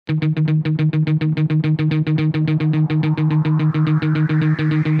Fellow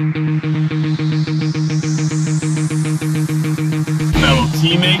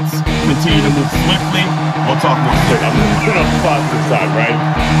teammates, continue to move swiftly. We'll talk more soon. I'm going to put on the positive side, right?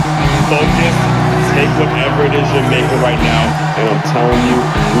 Focus, take whatever it is you're making right now, and I'm telling you,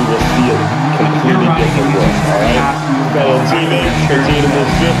 we will see a completely different world, all right? Fellow teammates, continue to move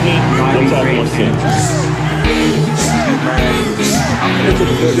swiftly. We'll talk more soon.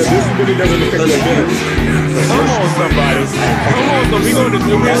 This is what he does in the picture of dinner. Come on, somebody. Come on, so we're going to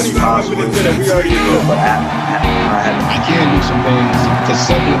do really confident that we already do. I can do some things to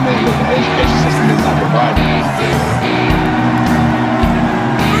supplement what the education system is not providing.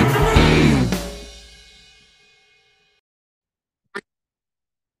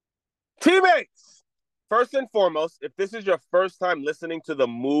 Teammates, first and foremost, if this is your first time listening to the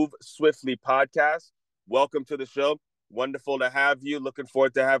Move Swiftly podcast, welcome to the show. Wonderful to have you. Looking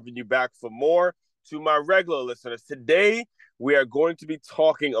forward to having you back for more. To my regular listeners, today we are going to be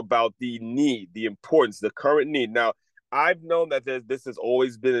talking about the need, the importance, the current need. Now, I've known that this has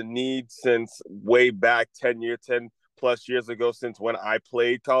always been a need since way back 10 plus years ago, since when I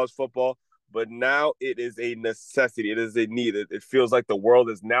played college football. But now it is a necessity. It is a need. It feels like the world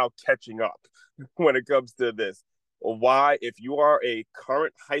is now catching up when it comes to this. Why? If you are a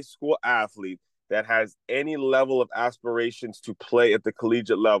current high school athlete that has any level of aspirations to play at the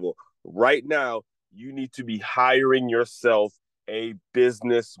collegiate level, right now, you need to be hiring yourself a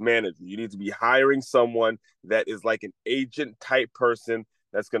business manager. You need to be hiring someone that is like an agent type person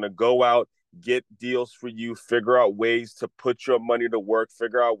that's going to go out, get deals for you, figure out ways to put your money to work,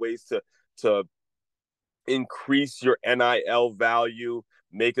 figure out ways to increase your NIL value,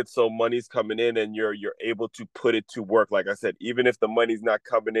 make it so money's coming in and you're able to put it to work. Like I said, even if the money's not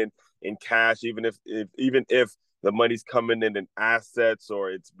coming in cash, even if the money's coming in assets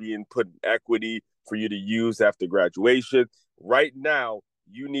or it's being put in equity for you to use after graduation, right now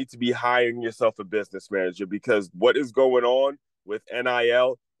you need to be hiring yourself a business manager, because what is going on with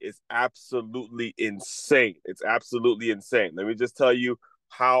NIL is absolutely insane. It's absolutely insane. Let me just tell you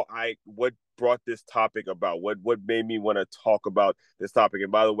what brought this topic about, what made me want to talk about this topic.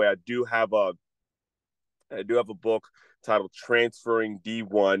 And by the way, I do have a book titled Transferring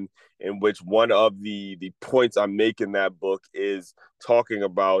D1, in which one of the points I make in that book is talking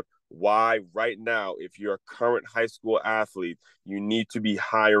about why right now, if you're a current high school athlete, you need to be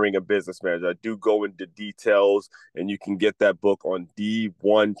hiring a business manager. I do go into details, and you can get that book on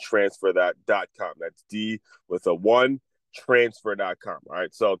d1transfer.com. That's D with a 1 transfer.com. All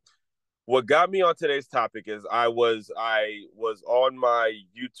right. So what got me on today's topic is I was on my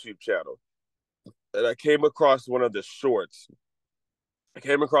YouTube channel and I came across one of the shorts. I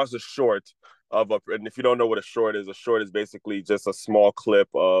came across a short and if you don't know what a short is basically just a small clip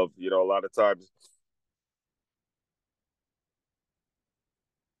of, a lot of times,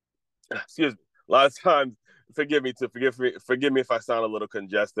 excuse me, a lot of times, forgive me if I sound a little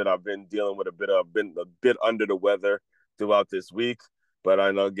congested. I've been dealing with been a bit under the weather throughout this week, but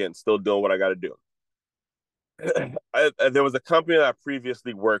I know, again, still doing what I got to do. There was a company that I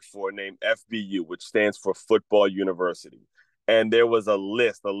previously worked for named FBU, which stands for Football University. And there was a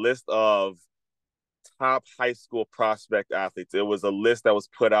list of top high school prospect athletes. It was a list that was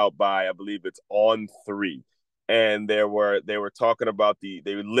put out by, I believe it's On3. And they were talking about they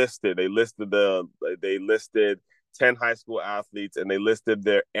listed 10 high school athletes, and they listed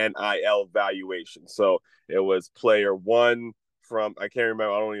their NIL valuation. So it was player one from, I can't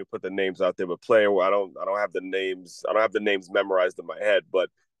remember, I don't even put the names out there, but player, I don't have the names memorized in my head, but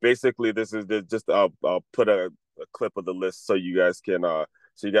basically this is just I'll put a clip of the list so you guys can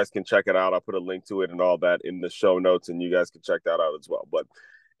check it out. I'll put a link to it and all that in the show notes, and you guys can check that out as well. But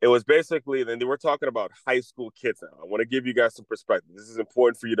it was basically, then they were talking about high school kids now. I want to give you guys some perspective. This is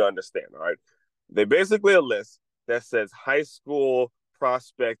important for you to understand, all right? They basically a list that says high school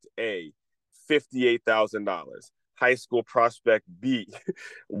prospect A, $58,000. High school prospect B,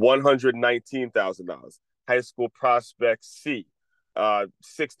 $119,000. High school prospect C,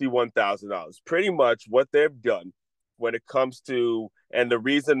 $61,000. Pretty much what they've done when it comes to, and the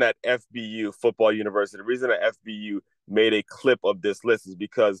reason that FBU, Football University, the reason that FBU made a clip of this list is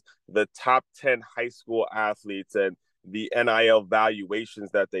because the top 10 high school athletes and the NIL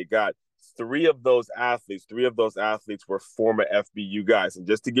valuations that they got, three of those athletes were former FBU guys. And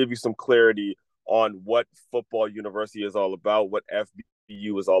just to give you some clarity on what Football University is all about, what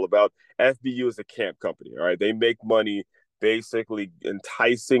FBU is all about, FBU is a camp company, all right? They make money basically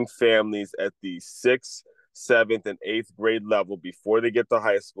enticing families at the 6th, 7th, and 8th grade level before they get to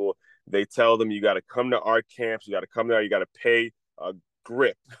high school. They tell them, you got to come to our camps, you got to come there, you got to pay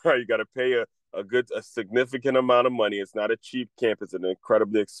grip. Right, you got to pay a significant amount of money. It's not a cheap camp. It's an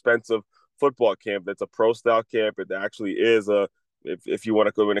incredibly expensive football camp. That's a pro style camp. It actually is a if you want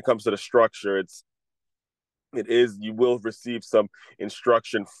to go when it comes to the structure, it is you will receive some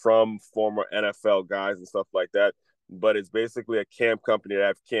instruction from former NFL guys and stuff like that. But it's basically a camp company that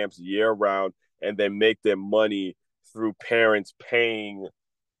have camps year round, and they make their money through parents paying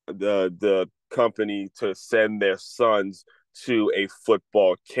the company to send their sons to a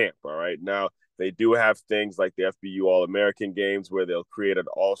football camp. All right. Now they do have things like the FBU All American games where they'll create an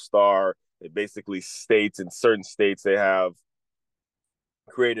all star. It basically states in certain states they have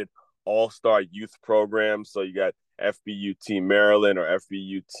created all star youth programs. So you got FBU Team Maryland or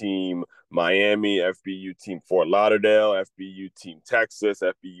FBU Team Miami, FBU Team Fort Lauderdale, FBU Team Texas,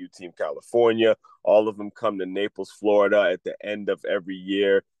 FBU Team California. All of them come to Naples, Florida at the end of every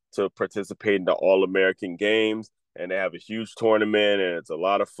year to participate in the All American games. And they have a huge tournament and it's a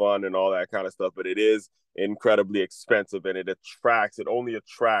lot of fun and all that kind of stuff. But it is incredibly expensive and it only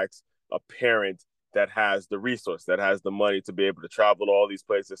attracts a parent that has the resource, that has the money to be able to travel to all these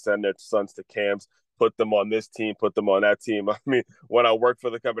places, send their sons to camps, put them on this team, put them on that team. I mean, when I work for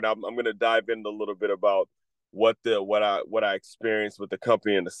the company, I'm going to dive in a little bit about what I experienced with the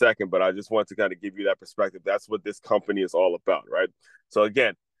company in a second, but I just want to kind of give you that perspective. That's what this company is all about, right? So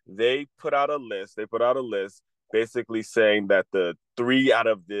again, they put out a list basically saying that the three out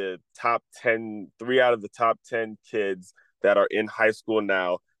of the top 10 kids that are in high school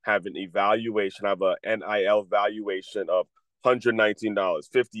now have an evaluation, have a NIL valuation of $119,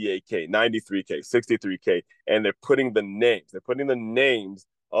 $58K, $93K, $63K, and they're putting the names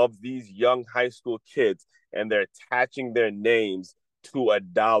of these young high school kids, and they're attaching their names to a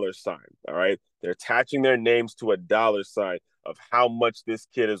dollar sign. All right. They're attaching their names to a dollar sign of how much this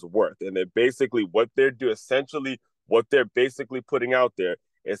kid is worth. And they're basically what they're basically putting out there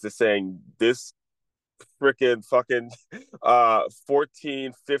is to saying this freaking fucking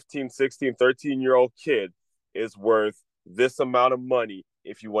 14, 15, 16, 13-year-old kid is worth this amount of money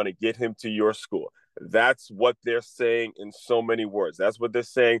if you want to get him to your school. That's what they're saying in so many words. That's what they're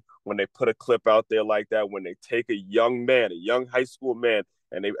saying when they put a clip out there like that, when they take a young high school man,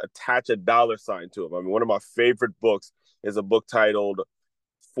 and they attach a dollar sign to him. I mean, one of my favorite books is a book titled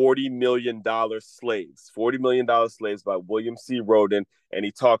 $40 Million Slaves, $40 Million Slaves by William C. Rhoden. And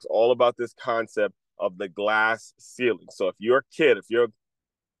he talks all about this concept of the glass ceiling. So if you're a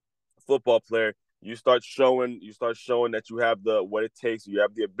football player, you start showing that you have what it takes, you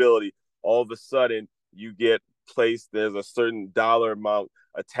have the ability, all of a sudden you get placed, there's a certain dollar amount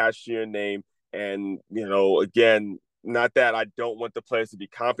attached to your name. And, again, not that I don't want the players to be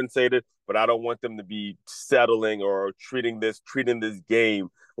compensated, but I don't want them to be settling or treating this game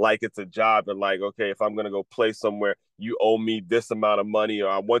like it's a job and like, okay, if I'm going to go play somewhere, you owe me this amount of money, or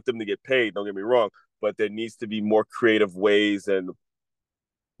I want them to get paid. Don't get me wrong, but there needs to be more creative ways and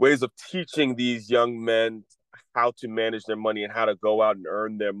ways of teaching these young men how to manage their money and how to go out and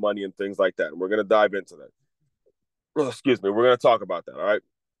earn their money and things like that. And we're going to dive into that. Oh, excuse me. We're going to talk about that. All right.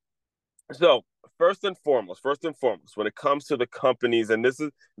 So first and foremost, when it comes to the companies, and this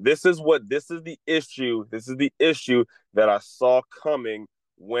is the issue that I saw coming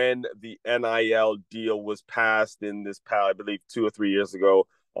when the NIL deal was passed in this I believe 2 or 3 years ago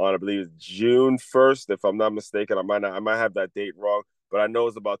on, I believe, June 1st, if I'm not mistaken. I might have that date wrong, but I know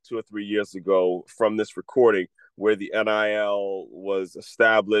it's about 2 or 3 years ago from this recording where the NIL was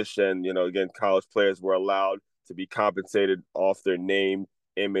established, and again, college players were allowed to be compensated off their name,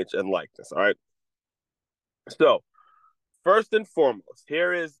 image, and likeness. All right. So first and foremost,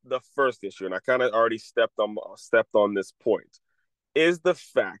 here is the first issue, and I kind of already stepped on this point. Is the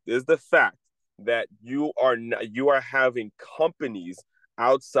fact that you are having companies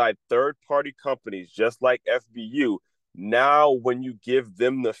outside, third-party companies just like FBU. Now, when you give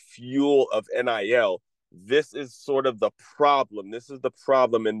them the fuel of NIL, this is sort of the problem. This is the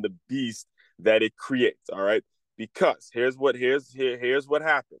problem and the beast that it creates. All right. Because here's what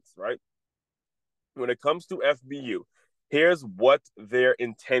happens, right? When it comes to FBU, here's what their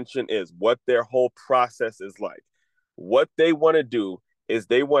intention is, what their whole process is like. What they want to do is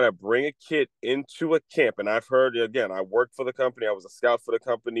they want to bring a kid into a camp. And I've heard, again, I worked for the company. I was a scout for the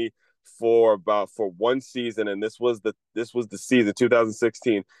company for one season. And this was the season,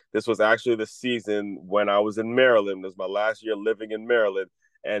 2016. This was actually the season when I was in Maryland. It was my last year living in Maryland.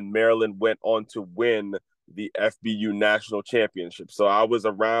 And Maryland went on to win the FBU national championship. So I was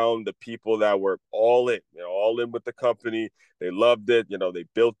around the people that were all in with the company. They loved it. They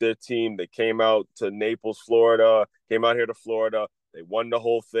built their team. They came out to Naples, Florida, came out here to Florida, They won the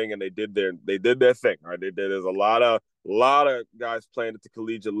whole thing, and they did their thing. Right? There's a lot of guys playing at the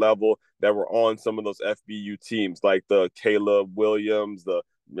collegiate level that were on some of those FBU teams, like the Caleb Williams, the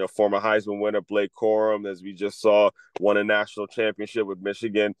former Heisman winner Blake Corum, as we just saw, won a national championship with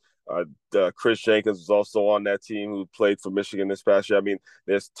Michigan. Chris Jenkins was also on that team who played for Michigan this past year. I mean,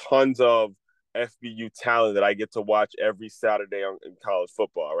 there's tons of FBU talent that I get to watch every Saturday in college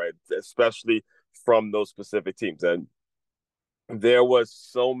football, right? Especially from those specific teams. And there was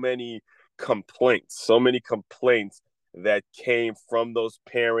so many complaints that came from those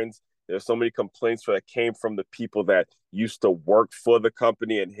parents. There's so many complaints that came from the people that used to work for the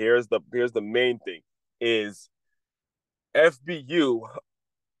company. And here's the main thing is FBU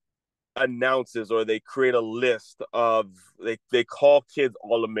announces, or they create a list of, they call kids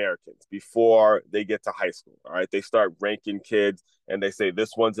All-Americans before they get to high school. All right. They start ranking kids and they say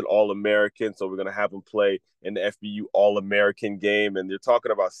this one's an All-American, so we're going to have them play in the FBU All-American game. And they're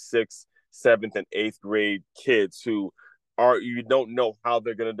talking about 6th, 7th, and 8th grade kids who are, you don't know how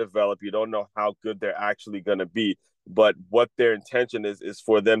they're going to develop. You don't know how good they're actually going to be. But what their intention is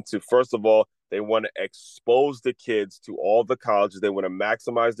for them to, first of all, they want to expose the kids to all the colleges. They want to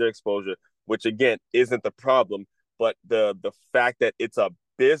maximize their exposure, which again isn't the problem, but the fact that it's a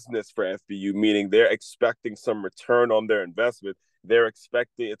business for FBU, meaning they're expecting some return on their investment. They're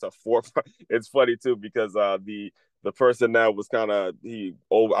expecting it's a four. It's funny too because the person that was kind of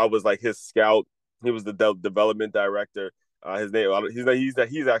I was like his scout. He was the development director. His name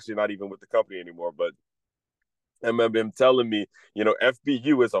he's actually not even with the company anymore, but I remember him telling me,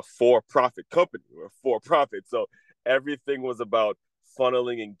 FBU is a for-profit company. We're for-profit. So everything was about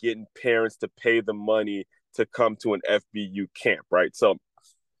funneling and getting parents to pay the money to come to an FBU camp, right? So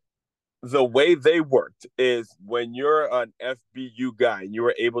the way they worked is when you're an FBU guy and you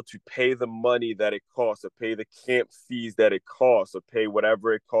were able to pay the money that it costs, or pay the camp fees that it costs, or pay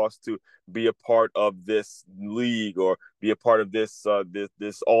whatever it costs to be a part of this league, or be a part of this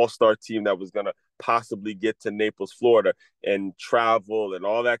this all-star team that was gonna possibly get to Naples, Florida, and travel and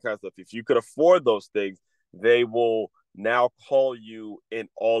all that kind of stuff. If you could afford those things, they will now call you an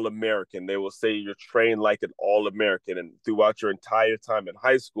All-American. They will say you're trained like an All-American, and throughout your entire time in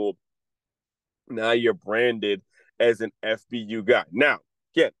high school, now you're branded as an FBU guy. Now,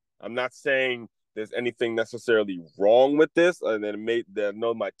 again, I'm not saying there's anything necessarily wrong with this, and then I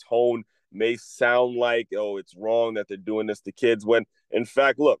know my tone may sound like, oh, it's wrong that they're doing this to kids. When in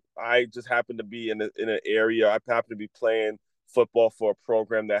fact, look, I just happen to be in an area. I happen to be playing football for a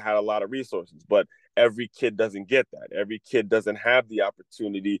program that had a lot of resources, but every kid doesn't get that. Every kid doesn't have the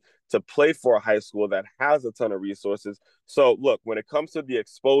opportunity to play for a high school that has a ton of resources. So, look, when it comes to the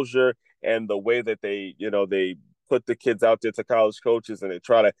exposure and the way that they put the kids out there to college coaches and they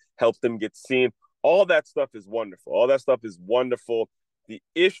try to help them get seen, all that stuff is wonderful. All that stuff is wonderful. The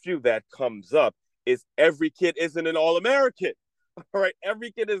issue that comes up is every kid isn't an All-American. All right.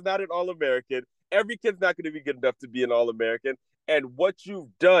 Every kid is not an All-American. Every kid's not going to be good enough to be an All-American. And what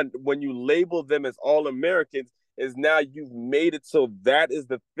you've done when you label them as All-Americans is now you've made it so that is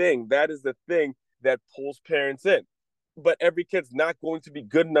the thing. That is the thing that pulls parents in. But every kid's not going to be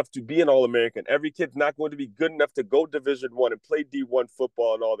good enough to be an All-American. Every kid's not going to be good enough to go Division I and play D1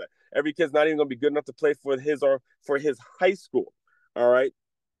 football and all that. Every kid's not even going to be good enough to play for his high school. All right.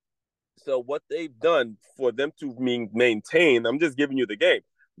 So what they've done for them to maintain, I'm just giving you the game.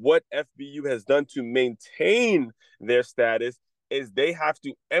 What FBU has done to maintain their status is they have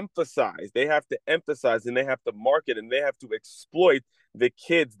to emphasize, and they have to market, and they have to exploit the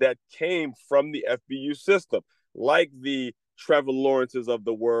kids that came from the FBU system, like the Trevor Lawrences of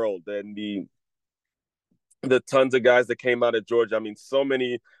the world and the tons of guys that came out of Georgia. I mean, so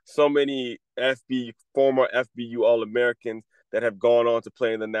many former FBU All-Americans that have gone on to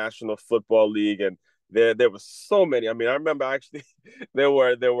play in the National Football League, and there were so many. I mean, I remember actually there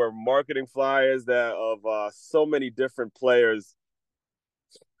were marketing flyers that of so many different players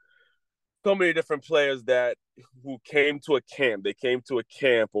that who came to a camp. They came to a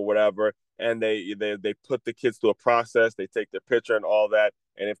camp or whatever, and they put the kids through a process. They take their picture and all that.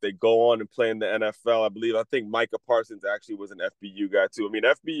 And if they go on and play in the NFL, I think Micah Parsons actually was an FBU guy too. I mean,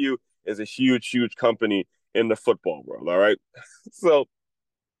 FBU is a huge company in the football world. All right, so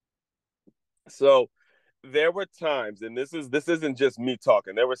so there were times, and this isn't just me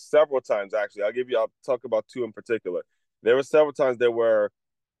talking. There were several times actually. I'll talk about two in particular. There were several times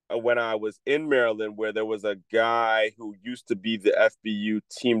when I was in Maryland, where there was a guy who used to be the FBU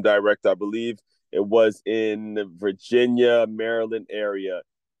team director. I believe it was in the Virginia, Maryland area.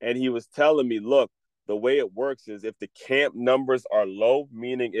 And he was telling me, look, the way it works is if the camp numbers are low,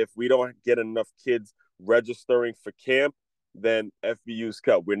 meaning if we don't get enough kids registering for camp, then FBU's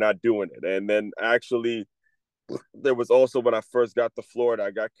cut. We're not doing it. And then actually, there was also when I first got to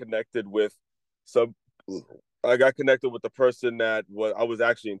Florida, some. I got connected with the person that was. I was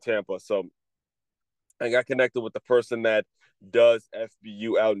actually in Tampa, so I got connected with the person that does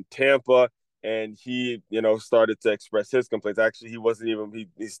FBU out in Tampa, and he, started to express his complaints. Actually, he wasn't even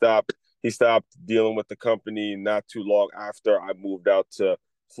he stopped dealing with the company not too long after I moved out to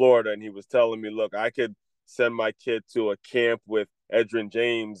Florida, and he was telling me, look, I could send my kid to a camp with Edgerrin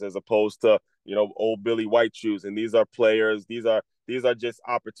James as opposed to old Billy White shoes, and these are players. These are just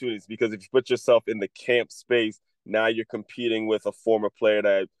opportunities because if you put yourself in the camp space, now you're competing with a former player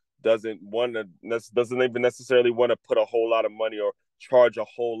that doesn't even necessarily want to put a whole lot of money or charge a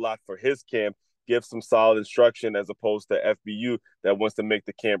whole lot for his camp, give some solid instruction as opposed to FBU that wants to make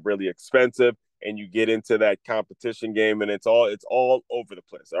the camp really expensive, and you get into that competition game and it's all over the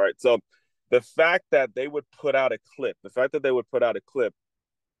place. All right. So the fact that they would put out a clip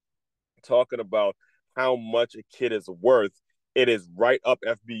talking about how much a kid is worth, it is right up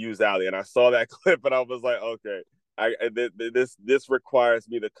FBU's alley. And I saw that clip and I was like, okay, this requires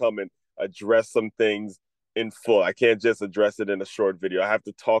me to come and address some things in full. I can't just address it in a short video. I have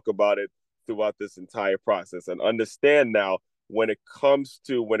to talk about it throughout this entire process and understand now when it comes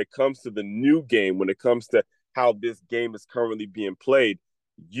to the new game, when it comes to how this game is currently being played,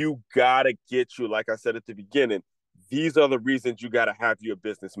 you gotta like I said at the beginning, these are the reasons you gotta have your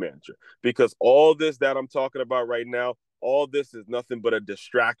business manager, because all this that I'm talking about right now, all this is nothing but a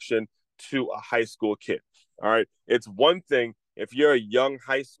distraction to a high school kid. All right. It's one thing if you're a young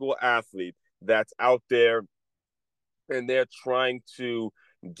high school athlete that's out there and they're trying to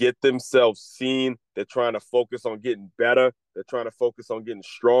get themselves seen. They're trying to focus on getting better. They're trying to focus on getting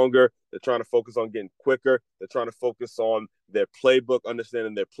stronger. They're trying to focus on getting quicker. They're trying to focus on their playbook,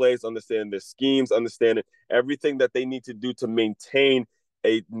 understanding their plays, understanding their schemes, understanding everything that they need to do to maintain at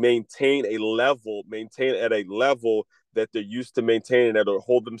a level that they're used to maintaining, that will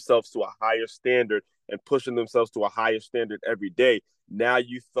hold themselves to a higher standard and pushing themselves to a higher standard every day. Now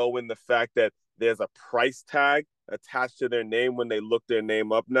you throw in the fact that there's a price tag attached to their name when they look their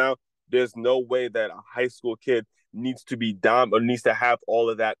name up now. There's no way that a high school kid needs to be needs to have all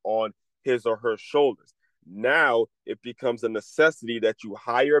of that on his or her shoulders. Now it becomes a necessity that you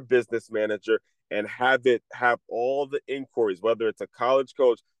hire a business manager and have all the inquiries, whether it's a college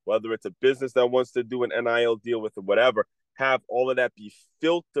coach, whether it's a business that wants to do an NIL deal with it, whatever, have all of that be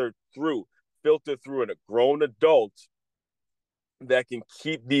filtered through a grown adult that can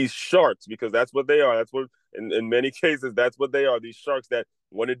keep these sharks, because that's what they are. That's what, in many cases, that's what they are. These sharks that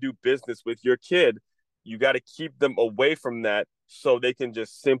want to do business with your kid. You got to keep them away from that so they can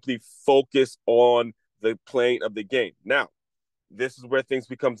just simply focus on the playing of the game. Now, this is where things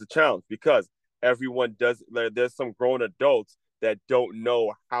becomes a challenge because there's some grown adults that don't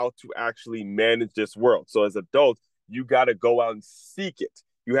know how to actually manage this world. So as adults, you got to go out and seek it.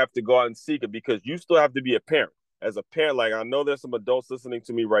 You have to go out and seek it because you still have to be a parent. As a parent, like I know there's some adults listening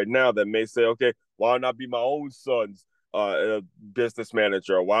to me right now that may say, okay, why don't I be my own son's business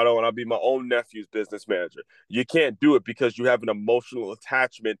manager? Or why don't I be my own nephew's business manager? You can't do it because you have an emotional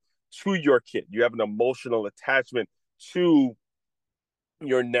attachment to your kid. You have an emotional attachment to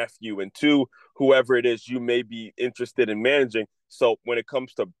your nephew and to whoever it is you may be interested in managing. So when it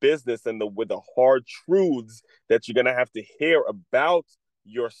comes to business and with the hard truths that you're gonna have to hear about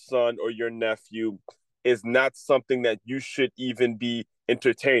your son or your nephew is not something that you should even be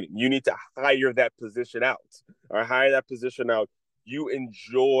entertaining. You need to hire that position out. Or hire that position out. You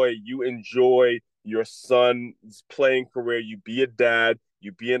enjoy your son's playing career. You be a dad,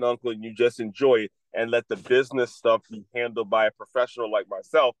 you be an uncle, and you just enjoy it, and let the business stuff be handled by a professional like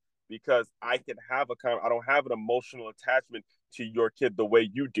myself, because I don't have an emotional attachment to your kid the way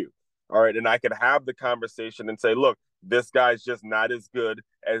you do. All right. And I can have the conversation and say, look, this guy's just not as good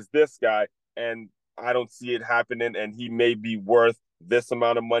as this guy. And I don't see it happening. And he may be worth this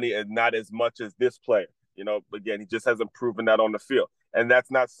amount of money and not as much as this player. Again, he just hasn't proven that on the field. And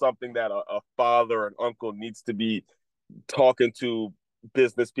that's not something that a father or an uncle needs to be talking to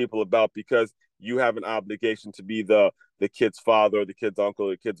business people about, because you have an obligation to be the kid's father, or the kid's uncle,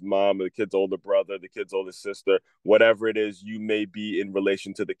 or the kid's mom, or the kid's older brother, the kid's older sister, whatever it is you may be in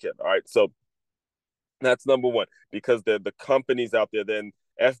relation to the kid. All right. So that's number one, because the companies out there, then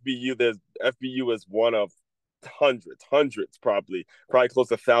FBU is one of hundreds, probably close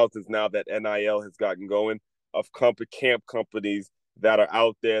to thousands now that NIL has gotten going, of camp companies that are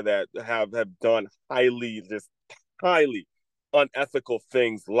out there that have done highly unethical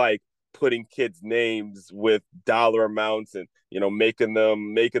things, like putting kids' names with dollar amounts and making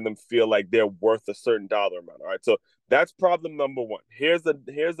them feel like they're worth a certain dollar amount. All right, so that's problem number one. Here's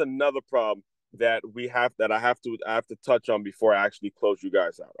another problem that I have to touch on before I actually close you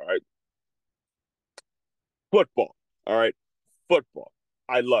guys out. All right, football. All right, football.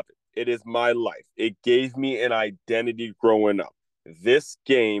 I love it. It is my life. It gave me an identity growing up. This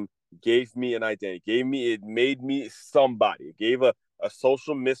game gave me an identity. It made me somebody. It gave a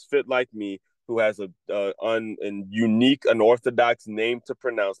social misfit like me who has a unique, unorthodox name to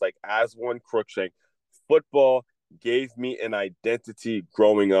pronounce, like Aswan Crookshank. Football gave me an identity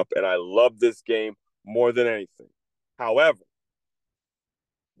growing up, and I love this game more than anything. However,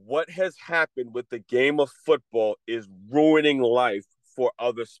 what has happened with the game of football is ruining life for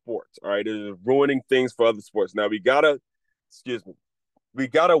other sports. All right, it is ruining things for other sports. Now we got a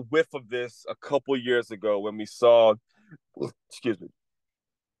whiff of this a couple years ago when we saw, excuse me,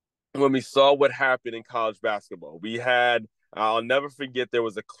 when we saw what happened in college basketball. I'll never forget, there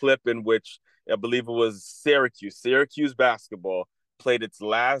was a clip in which I believe it was Syracuse basketball played its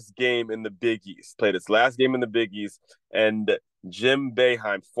last game in the Big East, and Jim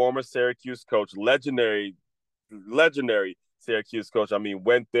Boeheim, former Syracuse coach, legendary Syracuse coach. I mean,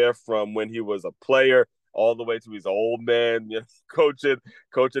 went there from when he was a player all the way to his old man, coaching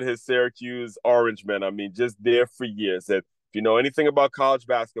his Syracuse Orange Men. I mean, just there for years. And if you know anything about college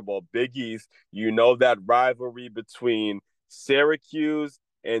basketball, Big East, you know that rivalry between Syracuse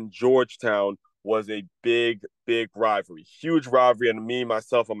and Georgetown was a big, big rivalry, huge rivalry. And me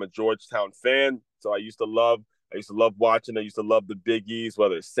myself, I'm a Georgetown fan, so I used to love watching. I used to love the Big East,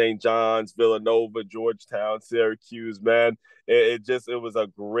 whether it's St. John's, Villanova, Georgetown, Syracuse. Man, it was a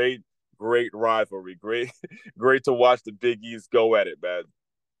great rivalry. Great, great to watch the Big East go at it, man.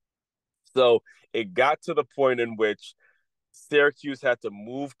 So it got to the point in which Syracuse had to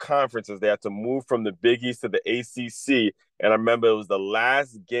move conferences. They had to move from the Big East to the ACC. And I remember it was the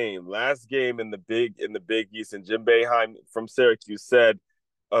last game in the Big East. And Jim Boeheim from Syracuse said,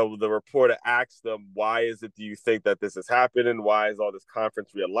 the reporter asked them, "Why is it? Do you think that this is happening? Why is all this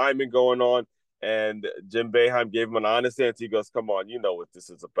conference realignment going on?" And Jim Boeheim gave him an honest answer. He goes, "Come on, you know what this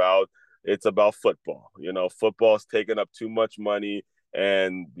is about. It's about football. Football's taking up too much money,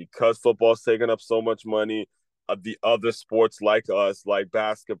 and because football's taking up so much money, the other sports like us, like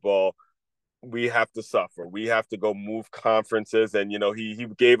basketball, we have to suffer. We have to go move conferences." And he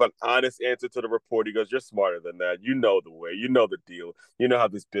gave an honest answer to the reporter. He goes, "You're smarter than that. You know the way. You know the deal. You know how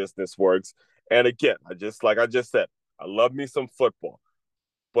this business works." And again, like I just said, I love me some football,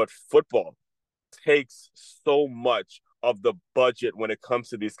 but football takes so much of the budget when it comes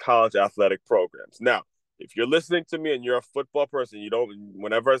to these college athletic programs. Now, if you're listening to me and you're a football person, you don't,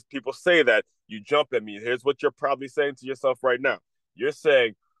 whenever people say that, you jump at me. Here's what you're probably saying to yourself right now. You're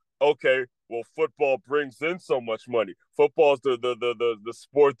saying, okay, well, football brings in so much money. Football is the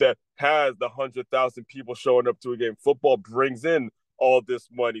sport that has the 100,000 people showing up to a game. Football brings in all this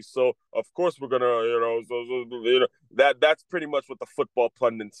money, so of course we're gonna, that's pretty much what the football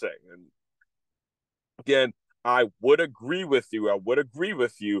pundits say. And again, I would agree with you.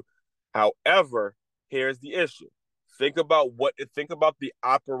 However, here's the issue. Think about the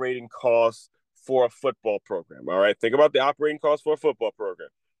operating costs for a football program. All right. Think about the operating costs for a football program.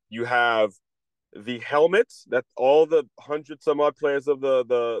 You have the helmets that all the hundred some odd players of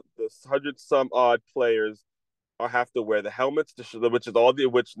the hundred some odd players are have to wear. The helmets,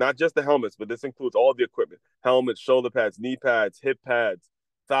 which not just the helmets, but this includes all the equipment: helmets, shoulder pads, knee pads, hip pads,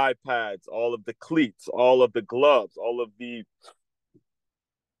 thigh pads, all of the cleats, all of the gloves, all of the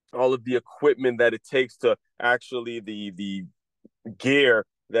equipment that it takes to actually the gear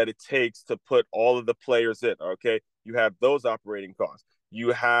that it takes to put all of the players in. Okay, you have those operating costs.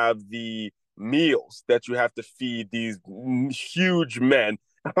 You have the meals that you have to feed these huge men.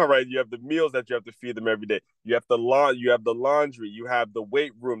 All right, you have the meals that you have to feed them every day. You have the laundry, you have the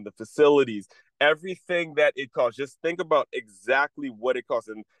weight room, the facilities, everything that it costs. Just think about exactly what it costs.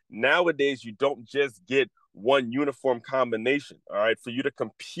 And nowadays, you don't just get one uniform combination. All right, for you to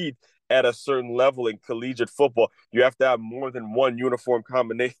compete at a certain level in collegiate football, you have to have more than one uniform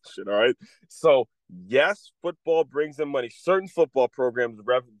combination. All right, so yes, football brings in money. Certain football programs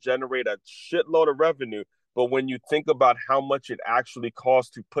generate a shitload of revenue, but when you think about how much it actually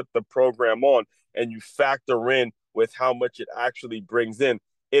costs to put the program on, and you factor in with how much it actually brings in,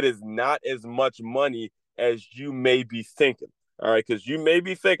 it is not as much money as you may be thinking. All right, because you may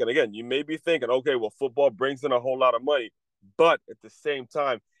be thinking, okay, well, football brings in a whole lot of money, but at the same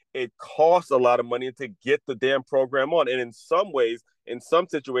time, it costs a lot of money to get the damn program on. And in some ways, in some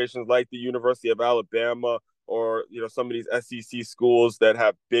situations, like the University of Alabama or some of these SEC schools that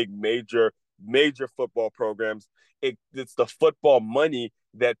have big major football programs. It's the football money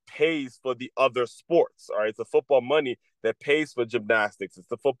that pays for the other sports. All right, it's the football money that pays for gymnastics. It's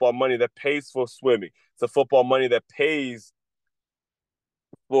the football money that pays for swimming. It's the football money that pays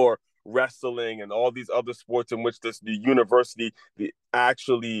for wrestling and all these other sports in which the university the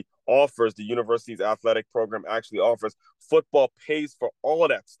university's athletic program actually offers. Football pays for all of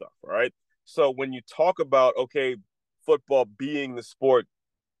that stuff, right? So when you talk about, okay, football being the sport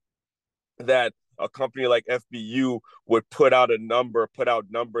that a company like FBU would put out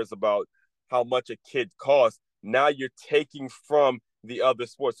numbers about how much a kid costs, now you're taking from the other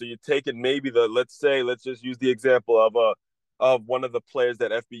sports. So you're taking maybe let's just use the example of one of the players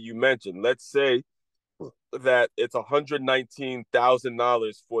that FBU mentioned. Let's say that it's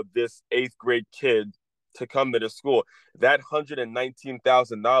 $119,000 for this 8th grade kid to come to the school. That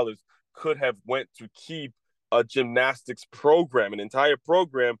 $119,000 could have went to keep a gymnastics program, an entire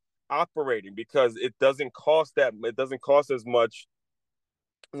program operating, because it doesn't cost as much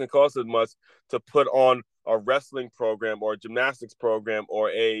to put on a wrestling program or a gymnastics program or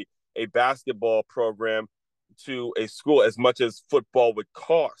a basketball program to a school as much as football would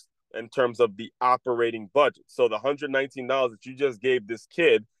cost in terms of the operating budget. So the $119 that you just gave this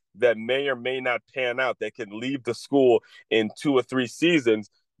kid that may or may not pan out, that can leave the school in 2 or 3 seasons,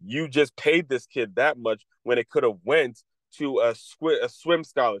 you just paid this kid that much when it could have went to a swim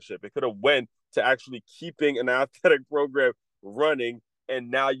scholarship. It could have went to actually keeping an athletic program running. And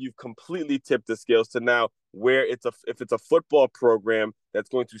now you've completely tipped the scales to now where if it's a football program that's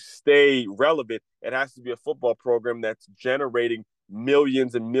going to stay relevant, it has to be a football program that's generating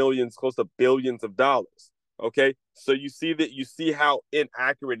millions and millions, close to billions of dollars. Okay, so you see how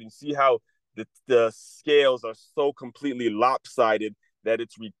inaccurate, and you see how the scales are so completely lopsided that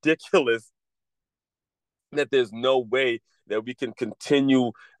it's ridiculous that there's no way that we can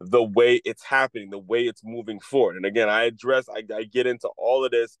continue the way it's happening, the way it's moving forward. And again, I get into all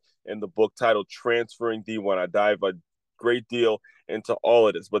of this in the book titled Transferring D1. I dive a great deal into all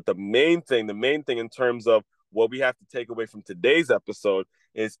of this. But the main thing in terms of what we have to take away from today's episode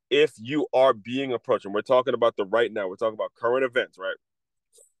is, if you are being approached, and we're talking about the right now, we're talking about current events, right?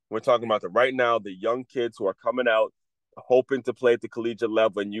 We're talking about the right now, the young kids who are coming out hoping to play at the collegiate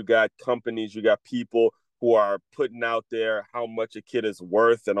level, and you got companies, you got people who are putting out there how much a kid is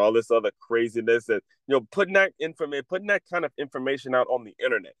worth and all this other craziness, and putting that kind of information out on the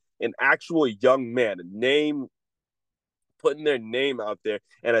internet. An actual young man, putting their name out there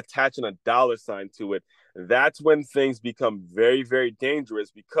and attaching a dollar sign to it, that's when things become very, very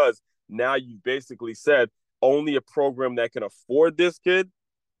dangerous, because now you basically said only a program that can afford this kid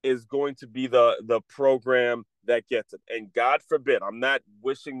is going to be the program that gets it. And God forbid, I'm not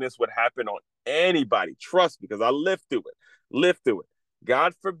wishing this would happen on anybody, trust me, because I lived through it.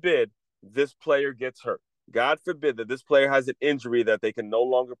 God forbid this player gets hurt. God forbid that this player has an injury that they can no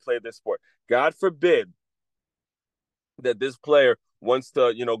longer play this sport. God forbid that this player wants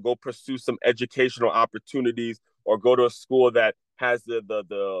to, go pursue some educational opportunities, or go to a school that has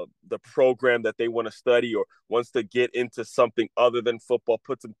the program that they want to study, or wants to get into something other than football,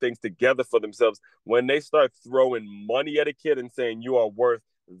 put some things together for themselves. When they start throwing money at a kid and saying you are worth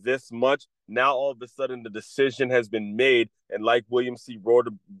this much, now all of a sudden the decision has been made. And like William C.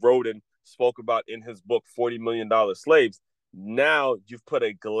 Rhoden spoke about in his book, $40 Million Slaves, now you've put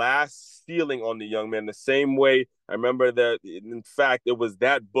a glass ceiling on the young man, the same way. I remember that, in fact, it was in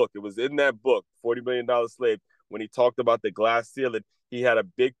that book, $40 Million Slave, when he talked about the glass ceiling. He had a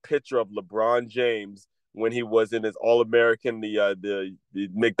big picture of LeBron James when he was in his All-American, the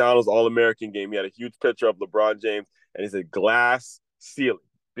McDonald's All-American game. He had a huge picture of LeBron James, and he said glass ceiling.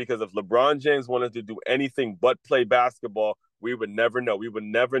 Because if LeBron James wanted to do anything but play basketball, we would never know. We would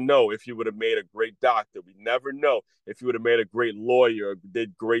never know if he would have made a great doctor. We never know if he would have made a great lawyer, or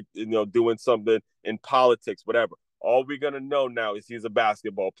did great, doing something in politics, whatever. All we're going to know now is he's a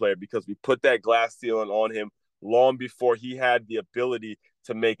basketball player, because we put that glass ceiling on him long before he had the ability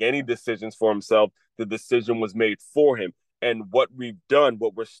to make any decisions for himself. The decision was made for him. And what we've done,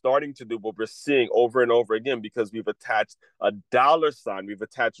 what we're starting to do, what we're seeing over and over again, because we've attached a dollar sign, we've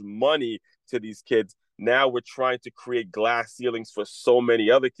attached money to these kids. Now we're trying to create glass ceilings for so many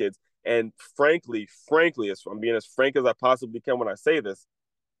other kids. And frankly, I'm being as frank as I possibly can when I say this,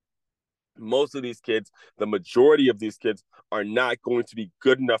 most of these kids, the majority of these kids, are not going to be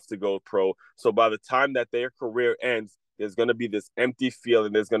good enough to go pro. So by the time that their career ends, there's going to be this empty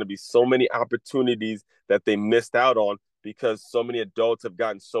feeling. There's going to be so many opportunities that they missed out on, because so many adults have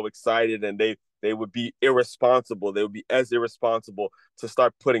gotten so excited, and they would be irresponsible. They would be as irresponsible to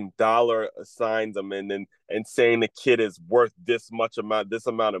start putting dollar signs them and saying the kid is worth this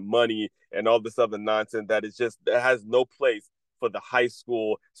amount of money and all this other nonsense that is just that has no place for the high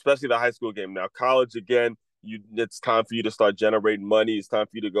school, especially the high school game. Now, college again, it's time for you to start generating money. It's time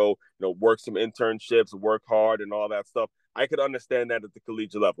for you to go, work some internships, work hard, and all that stuff. I could understand that at the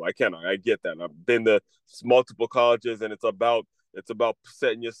collegiate level. I get that. I've been to multiple colleges, and it's about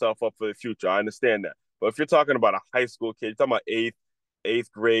setting yourself up for the future. I understand that. But if you're talking about a high school kid, you're talking about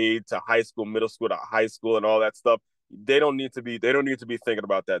eighth grade to high school, middle school to high school, and all that stuff. They don't need to be thinking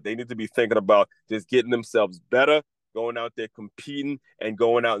about that. They need to be thinking about just getting themselves better, going out there competing, and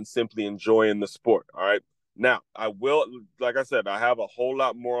going out and simply enjoying the sport. All right. Now, like I said, I have a whole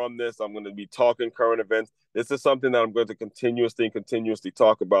lot more on this. I'm going to be talking current events. This is something that I'm going to continuously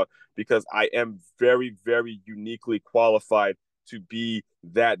talk about because I am very, very uniquely qualified to be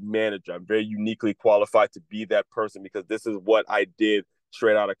that manager. I'm very uniquely qualified to be that person because this is what I did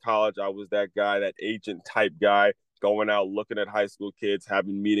straight out of college. I was that guy, that agent type guy, going out, looking at high school kids,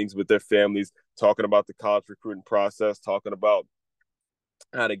 having meetings with their families, talking about the college recruiting process, talking about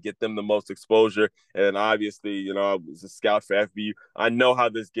how to get them the most exposure. And obviously, I was a scout for FBU. I know how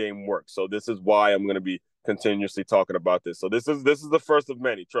this game works. So this is why I'm going to be continuously talking about this. So this is the first of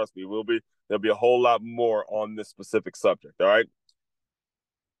many. Trust me, there'll be a whole lot more on this specific subject. All right.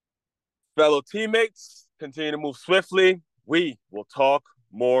 Fellow teammates, continue to move swiftly. We will talk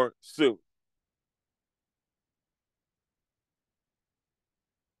more soon.